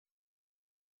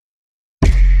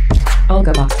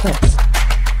ALGOBOX clips.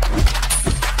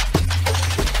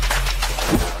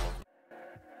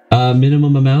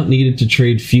 Minimum amount needed to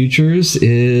trade futures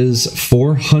is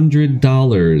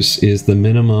 $400 is the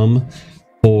minimum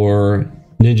for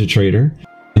NinjaTrader.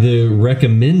 The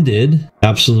recommended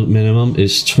absolute minimum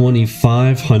is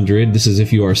 $2,500. This is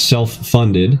if you are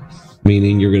self-funded,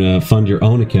 meaning you're going to fund your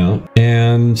own account.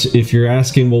 And if you're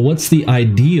asking, well, what's the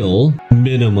ideal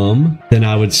minimum? Then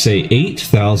I would say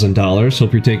 $8,000.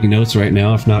 Hope you're taking notes right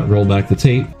now. If not, roll back the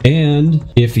tape. And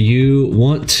if you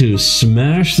want to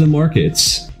smash the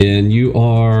markets and you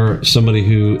are somebody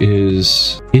who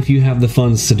is, if you have the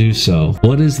funds to do so,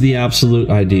 what is the absolute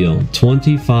ideal?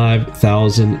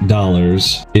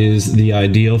 $25,000 is the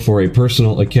ideal for a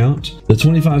personal account. The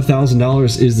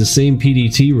 $25,000 is the same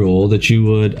PDT rule that you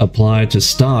would apply to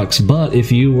stocks, but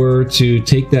if you were to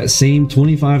take that same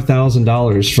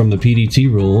 $25,000 from the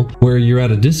PDT rule where you're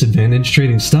at a disadvantage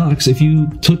trading stocks, if you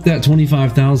took that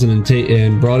 $25,000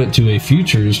 and brought it to a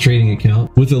futures trading account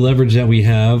with the leverage that we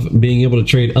have, being able to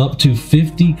trade up to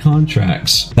 50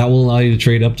 contracts, that will allow you to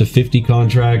trade up to 50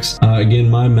 contracts. Again,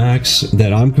 my max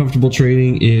that I'm comfortable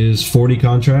trading is 40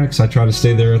 contracts. I try to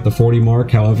stay there at the 40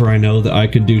 mark. However, I know that I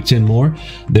could do 10 more.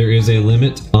 There is a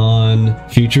limit on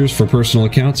futures for personal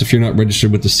accounts. If you're not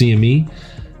registered with the CME,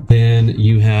 then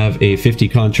you have a 50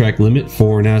 contract limit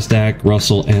for NASDAQ,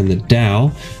 Russell, and the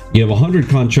Dow. You have a 100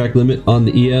 contract limit on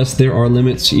the ES. There are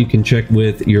limits. You can check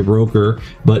with your broker,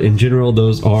 but in general,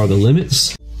 those are the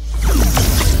limits.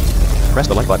 Press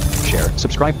the like button, share,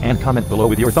 subscribe, and comment below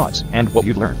with your thoughts and what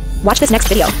you've learned. Watch this next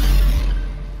video.